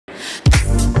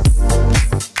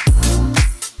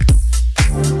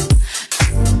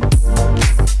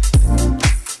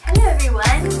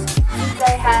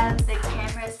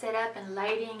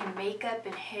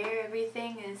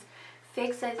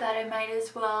fix, I thought I might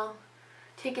as well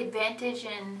take advantage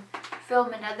and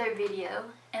film another video.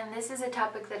 And this is a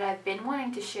topic that I've been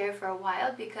wanting to share for a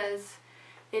while because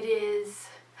it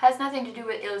has nothing to do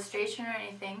with illustration or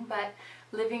anything, but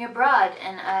living abroad.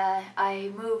 And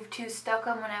I moved to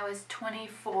Stockholm when I was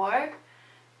 24,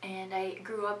 and I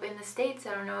grew up in the States.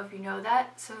 I don't know if you know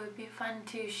that, so it'd be fun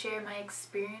to share my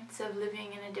experience of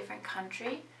living in a different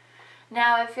country.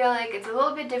 Now I feel like it's a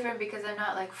little bit different because I'm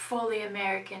not like fully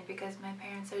American, because my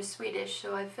parents are Swedish,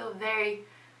 so I feel very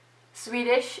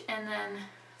Swedish, and then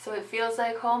so it feels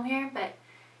like home here. But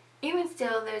even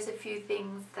still, there's a few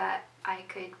things that I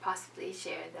could possibly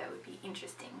share that would be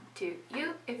interesting to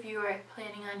you if you are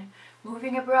planning on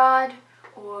moving abroad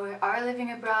or are living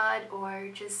abroad or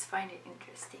just find it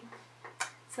interesting.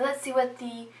 So let's see what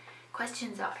the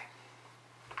questions are.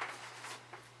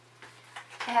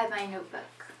 I have my notebook.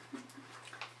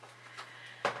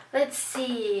 Let's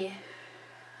see.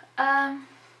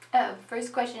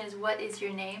 First question is, what is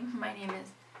your name? My name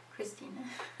is Kristina.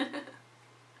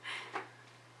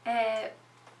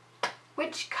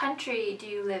 Which country do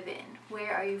you live in?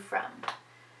 Where are you from?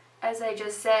 As I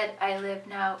just said, I live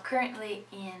now currently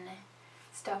in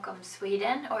Stockholm,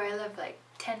 Sweden, or I live like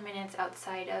 10 minutes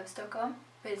outside of Stockholm,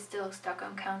 but it's still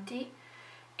Stockholm County.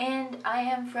 And I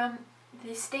am from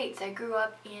the States. I grew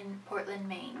up in Portland,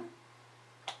 Maine.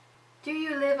 Do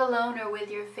you live alone or with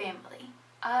your family?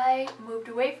 I moved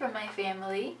away from my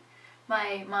family,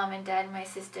 my mom and dad and my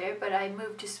sister, but I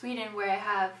moved to Sweden where I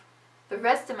have the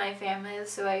rest of my family,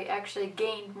 so I actually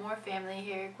gained more family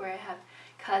here where I have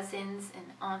cousins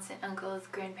and aunts and uncles,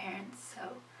 grandparents,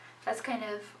 so that's kind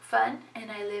of fun.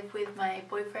 And I live with my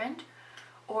boyfriend,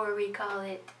 or we call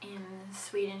it in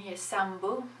Sweden here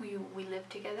sambo. We live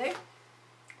together.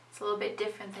 It's a little bit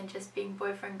different than just being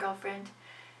boyfriend, girlfriend,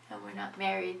 and we're not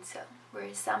married, so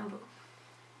we're sambo.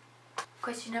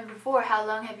 Question number 4, how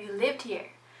long have you lived here?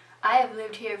 I have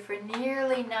lived here for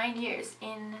nearly 9 years.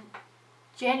 In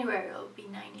January it will be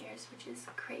 9 years, which is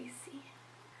crazy.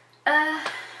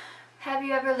 Have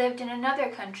you ever lived in another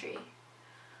country?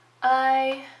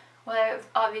 I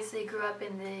obviously grew up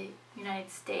in the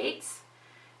United States,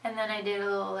 and then I did a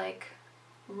little like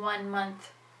 1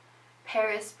 month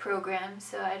Paris program,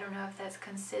 so I don't know if that's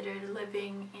considered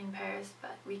living in Paris,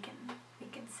 but we can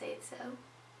say so.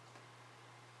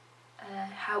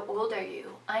 How old are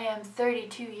you? I am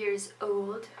 32 years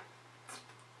old.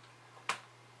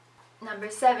 Number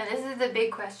 7, this is the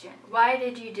big question. Why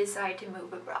did you decide to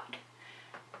move abroad?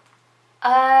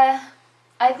 I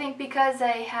think because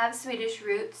I have Swedish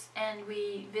roots and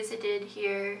we visited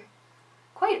here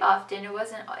quite often. It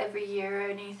wasn't every year or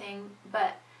anything,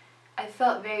 but I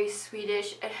felt very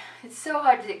Swedish. It's so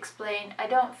hard to explain. I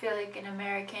don't feel like an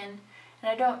American,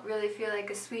 and I don't really feel like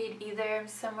a Swede either. I'm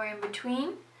somewhere in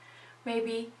between.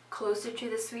 Maybe closer to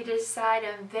the Swedish side.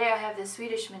 I have the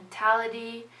Swedish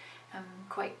mentality. I'm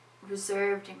quite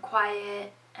reserved and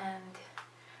quiet, and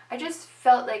I just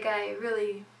felt like I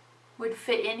really would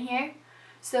fit in here.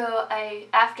 So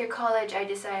after college I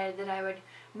decided that I would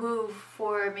move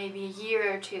for maybe a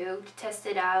year or two to test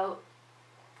it out,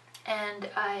 and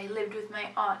I lived with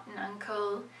my aunt and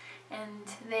uncle, and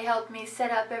they helped me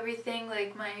set up everything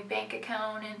like my bank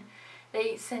account, and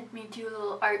they sent me to a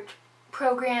little art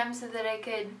program so that I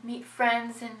could meet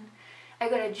friends, and I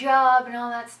got a job and all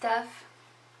that stuff,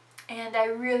 and I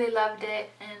really loved it,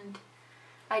 and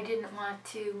I didn't want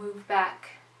to move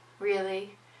back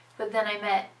really, but then I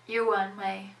met Johan,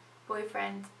 my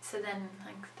boyfriend, so then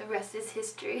like the rest is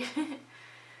history.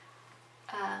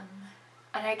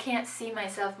 And I can't see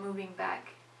myself moving back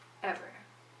ever.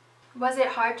 Was it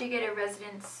hard to get a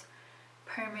residence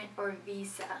permit or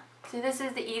visa? So this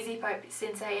is the easy part,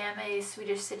 since I am a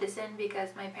Swedish citizen,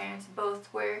 because my parents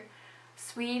both were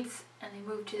Swedes and they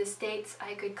moved to the States.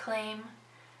 I could claim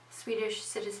Swedish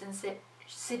citizenship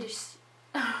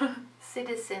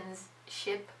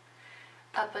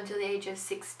up until the age of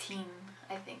 16,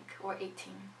 I think, or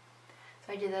 18.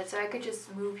 So I did that. So I could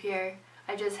just move here.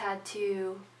 I just had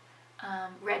to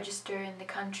register in the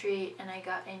country, and I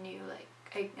got a new like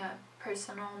a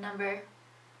personal number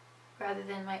rather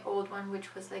than my old one,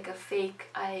 which was like a fake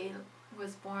I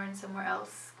was born somewhere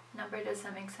else number. Does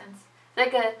that make sense?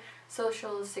 Like a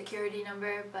social security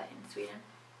number, but in Sweden.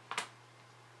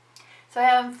 So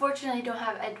I unfortunately don't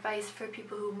have advice for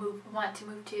people who want to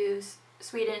move to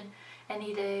Sweden and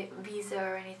need a visa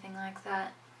or anything like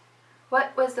that.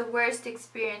 What was the worst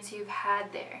experience you've had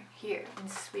here in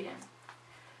Sweden?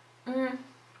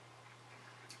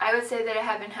 I would say that I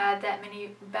haven't had that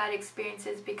many bad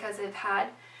experiences because I've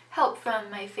had help from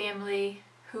my family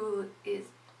who is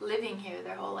living here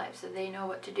their whole life, so they know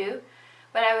what to do.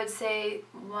 But I would say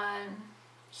one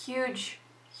huge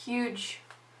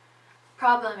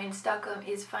problem in Stockholm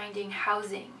is finding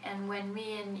housing. And when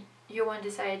me and Johan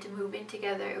decided to move in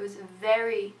together, it was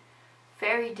very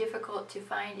difficult to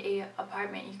find a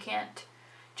apartment. You can't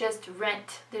just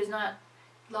rent. There's not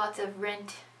lots of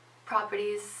rent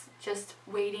properties just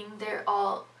waiting.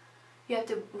 You have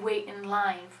to wait in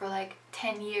line for like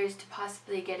 10 years to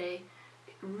possibly get a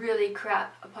really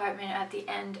crap apartment at the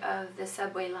end of the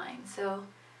subway line. So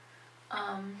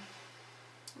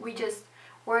we just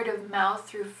word of mouth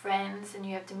through friends, and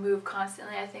you have to move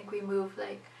constantly. I think we moved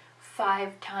like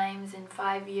 5 times in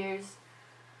 5 years.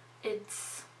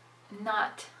 It's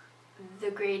not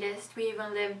the greatest. We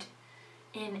even lived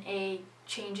in a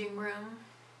changing room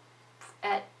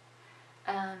at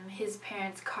his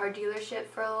parents' car dealership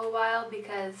for a little while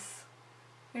because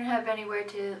we don't have anywhere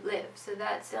to live. So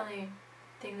that's the only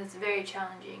thing that's very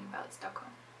challenging about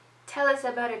Stockholm. Tell us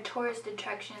about a tourist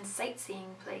attraction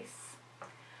sightseeing place.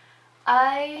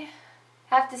 I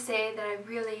have to say that I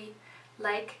really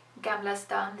like Gamla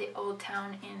stan, the old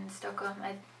town in Stockholm.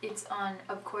 It's on,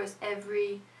 of course,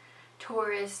 every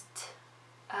tourist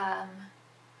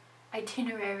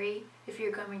itinerary if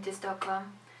you're coming to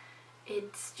Stockholm.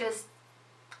 It's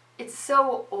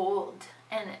so old,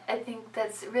 and I think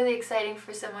that's really exciting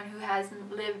for someone who hasn't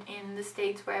lived in the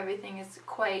States where everything is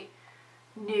quite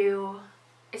new.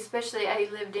 Especially, I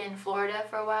lived in Florida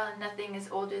for a while and nothing is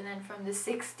older than from the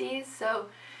 60s, so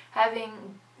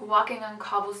walking on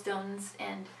cobblestones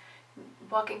and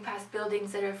walking past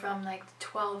buildings that are from like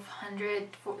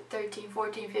 1200, 13,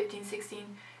 14, 15,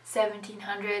 16,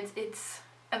 1700s, it's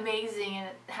amazing, and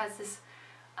it has this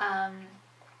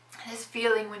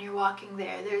feeling when you're walking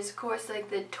there. There's of course like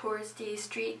the touristy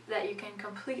street that you can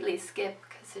completely skip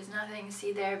because there's nothing to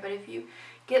see there, but if you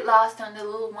get lost on the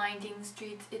little winding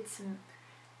streets, it's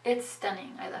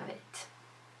stunning. I love it.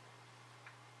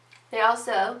 They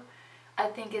also, I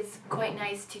think it's quite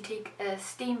nice to take a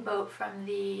steamboat from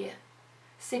the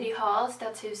City Hall,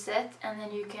 Stadshuset, and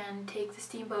then you can take the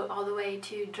steamboat all the way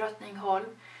to Drottningholm,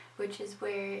 which is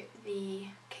where the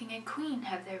King and Queen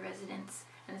have their residence.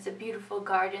 And it's a beautiful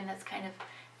garden that's kind of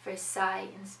Versailles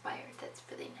inspired. That's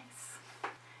really nice.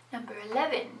 Number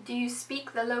 11. Do you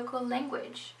speak the local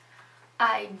language?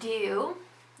 I do.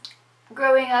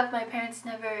 Growing up, my parents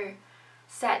never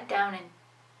sat down and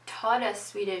taught us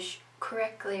Swedish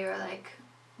correctly or like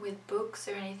with books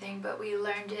or anything, but we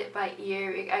learned it by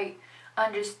ear. I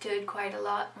understood quite a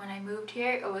lot when I moved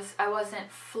here. I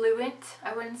wasn't fluent,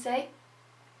 I wouldn't say,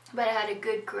 but I had a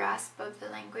good grasp of the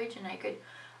language and I could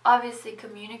obviously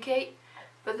communicate.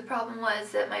 But the problem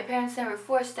was that my parents never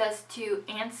forced us to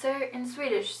answer in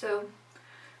Swedish, so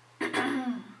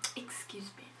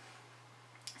excuse me.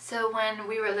 So when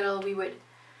we were little,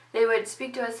 they would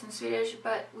speak to us in Swedish,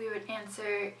 but we would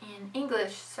answer in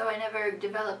English. So I never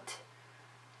developed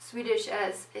Swedish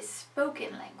as a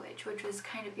spoken language, which was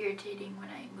kind of irritating when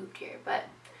I moved here. But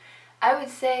I would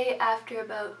say after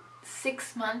about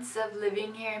 6 months of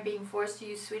living here and being forced to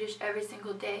use Swedish every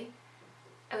single day,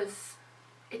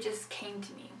 it just came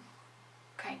to me,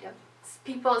 kind of.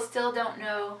 People still don't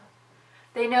know.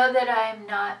 They know that I'm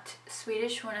not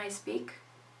Swedish when I speak,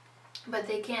 but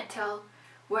they can't tell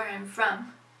where I'm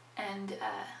from, and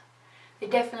they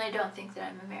definitely don't think that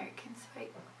I'm American, so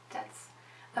that's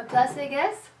a plus, I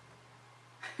guess.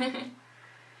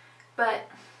 But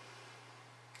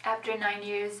after 9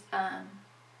 years,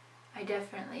 I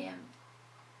definitely am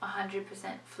 100%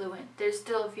 fluent. There's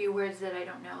still a few words that I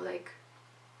don't know, like,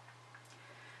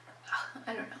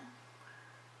 I don't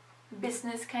know,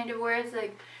 business kind of words,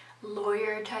 like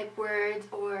lawyer type words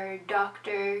or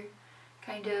doctor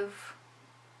kind of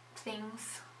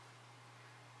things.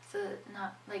 So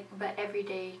not like, but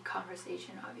everyday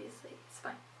conversation, obviously, it's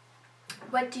fine.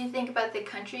 What do you think about the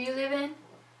country you live in?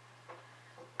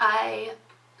 I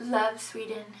love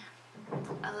Sweden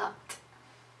a lot.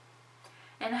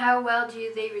 And how well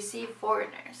do they receive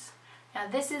foreigners? Now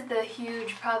this is the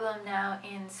huge problem now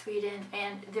in Sweden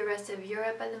and the rest of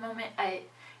Europe at the moment.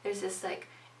 There's this like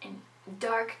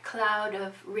dark cloud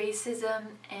of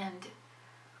racism and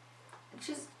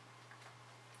just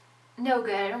no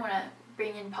good. I don't want to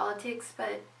bring in politics,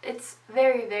 but it's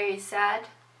very, very sad.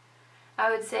 I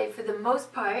would say for the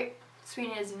most part,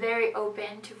 Sweden is very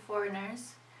open to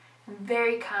foreigners and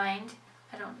very kind.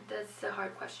 That's a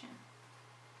hard question.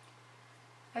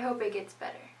 I hope it gets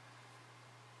better.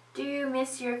 Do you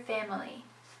miss your family?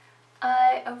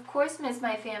 I, of course, miss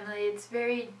my family. It's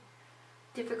very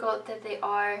difficult that they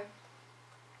are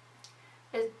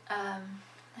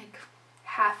like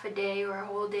half a day or a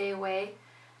whole day away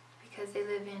because they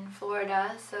live in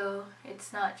Florida, so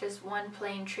it's not just one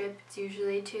plane trip, it's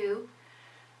usually two.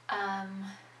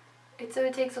 So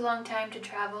it takes a long time to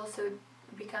travel, so it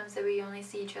becomes that we only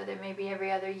see each other maybe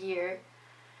every other year.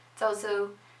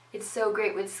 It's so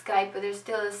great with Skype, but there's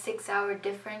still a 6-hour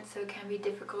difference, so it can be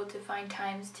difficult to find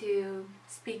times to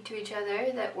speak to each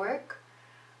other that work.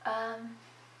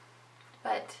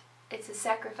 But it's a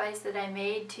sacrifice that I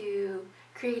made to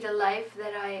create a life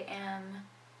that I am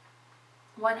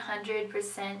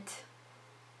 100%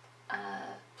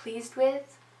 pleased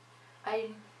with.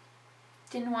 I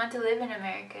didn't want to live in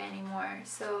America anymore,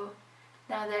 so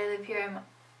now that I live here I'm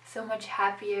so much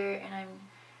happier, and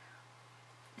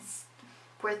it's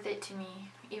worth it to me,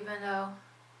 even though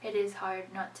it is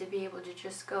hard not to be able to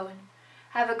just go and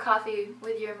have a coffee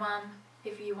with your mom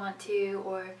if you want to,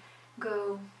 or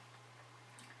go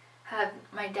have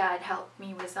my dad help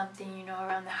me with something, you know,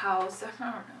 around the house, or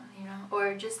I don't know, you know,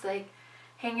 or just like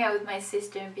hang out with my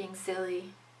sister and being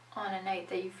silly on a night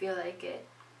that you feel like it.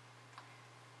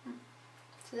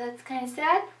 So that's kind of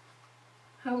sad.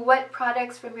 What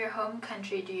products from your home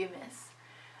country do you miss?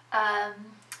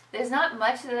 There's not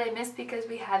much that I miss because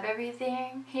we have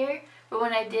everything here, but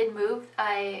when I did move,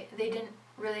 they didn't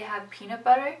really have peanut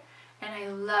butter, and I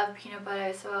love peanut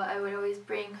butter, so I would always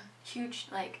bring huge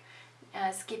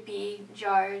Skippy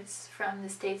jars from the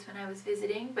States when I was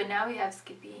visiting, but now we have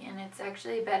Skippy, and it's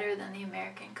actually better than the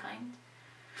American kind.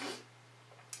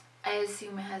 I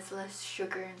assume it has less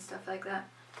sugar and stuff like that.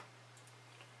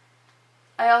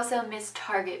 I also miss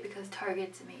Target because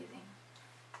Target's amazing.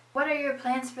 What are your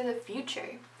plans for the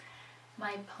future?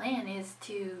 My plan is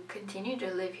to continue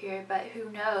to live here, but who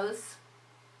knows?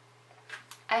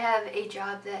 I have a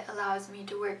job that allows me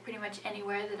to work pretty much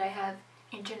anywhere that I have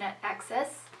internet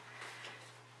access.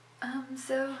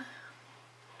 So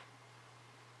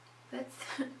that's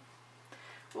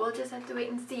we'll just have to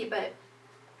wait and see, but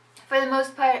for the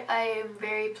most part I am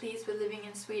very pleased with living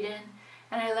in Sweden,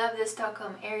 and I love the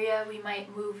Stockholm area. We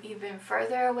might move even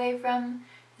further away from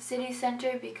the city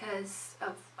center because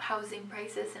of housing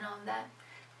prices and all of that,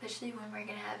 especially when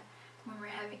we're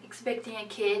expecting a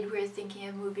kid. We're thinking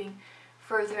of moving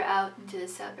further out into the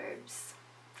suburbs.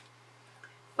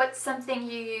 What's something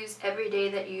you use every day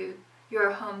that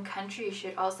your home country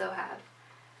should also have?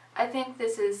 I think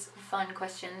this is a fun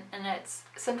question, and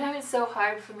sometimes it's so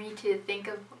hard for me to think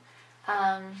of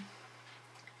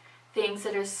things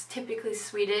that are typically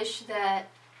Swedish that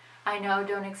I know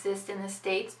don't exist in the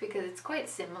States, because it's quite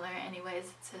similar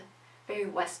anyways. It's a very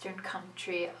Western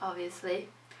country, obviously.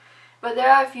 But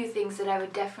there are a few things that I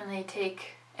would definitely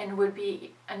take and would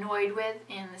be annoyed with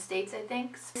in the States, I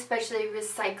think. Especially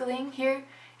recycling here.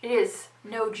 It is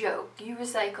no joke. You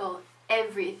recycle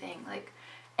everything. Like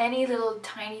any little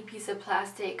tiny piece of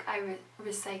plastic I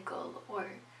recycle, or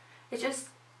you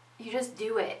just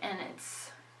do it, and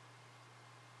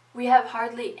we have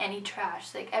hardly any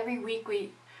trash. Like every week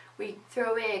we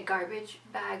throw away a garbage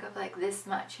bag of like this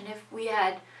much, and if we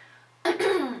had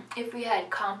if we had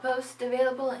compost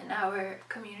available in our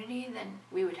community, then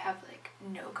we would have like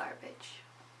no garbage.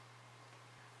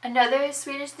 Another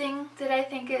Swedish thing that I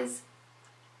think is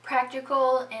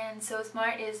practical and so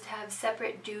smart is to have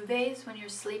separate duvets when you're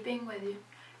sleeping with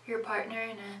your partner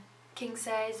in a king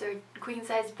size or queen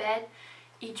size bed.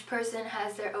 Each person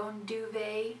has their own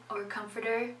duvet or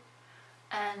comforter,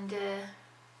 and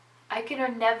I could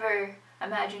never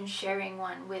imagine sharing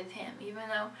one with him, even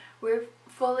though we're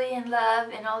fully in love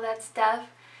and all that stuff.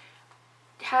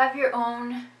 Have your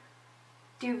own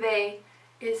duvet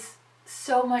is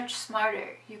so much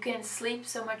smarter. You can sleep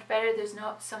so much better. There's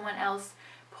no someone else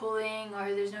pulling,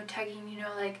 or there's no tugging, you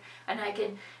know, like, and I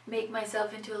can make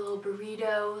myself into a little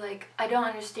burrito. Like, I don't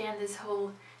understand this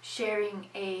whole sharing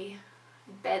a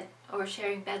bed or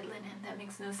sharing bed linen. That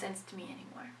makes no sense to me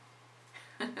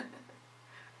anymore.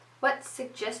 What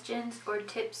suggestions or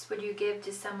tips would you give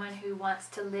to someone who wants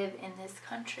to live in this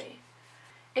country?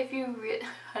 If you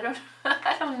I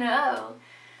don't know.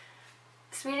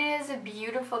 Sweden is a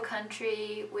beautiful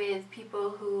country with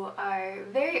people who are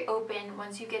very open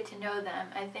once you get to know them.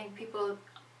 I think people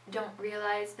don't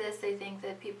realize this. They think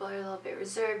that people are a little bit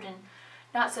reserved and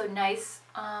not so nice.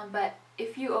 But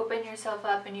if you open yourself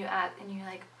up and you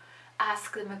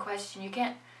ask them a question, you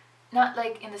can't, not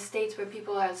like in the States where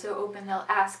people are so open, they'll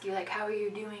ask you like, how are you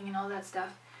doing and all that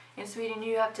stuff. In Sweden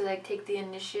you have to like take the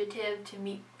initiative to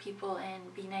meet people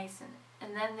and be nice,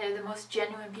 and then they're the most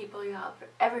genuine people you'll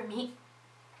ever meet.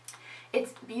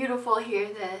 It's beautiful here.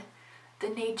 The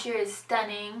nature is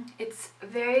stunning. It's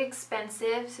very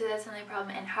expensive, so that's the only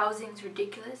problem, and housing's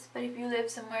ridiculous. But if you live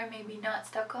somewhere, maybe not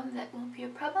Stockholm, that won't be a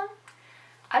problem.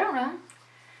 I don't know.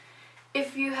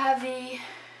 If you have the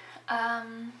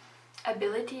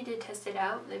ability to test it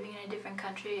out, living in a different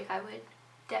country, I would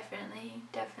definitely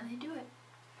do it.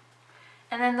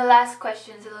 And then the last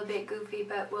question is a little bit goofy,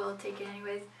 but we'll take it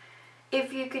anyways.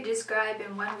 If you could describe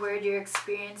in one word your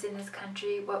experience in this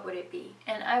country, what would it be?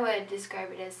 And I would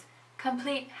describe it as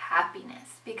complete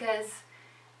happiness, because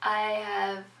I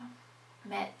have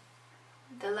met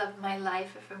the love of my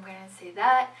life, if I'm going to say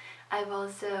that. I've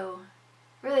also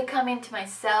really come into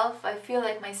myself. I feel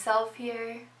like myself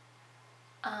here.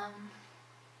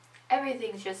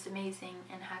 Everything's just amazing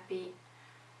and happy,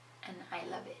 and I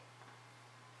love it.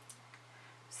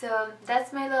 So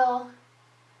that's my little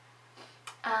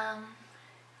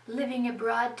living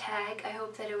abroad tag. I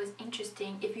hope that it was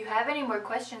interesting. If you have any more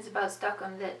questions about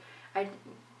Stockholm that I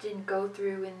didn't go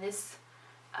through in this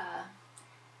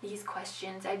these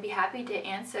questions, I'd be happy to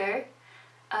answer.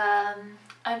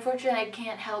 Unfortunately, I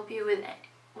can't help you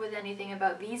with anything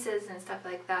about visas and stuff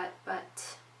like that,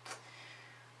 but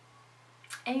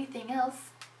anything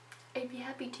else, I'd be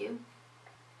happy to.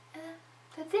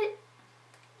 That's it.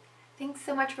 Thanks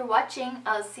so much for watching.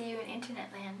 I'll see you in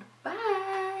internet land.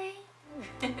 Bye!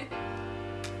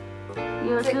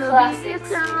 It's a classic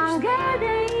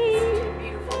Swedish.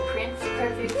 Beautiful prince,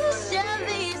 perfect for the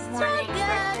morning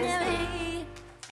breakfast.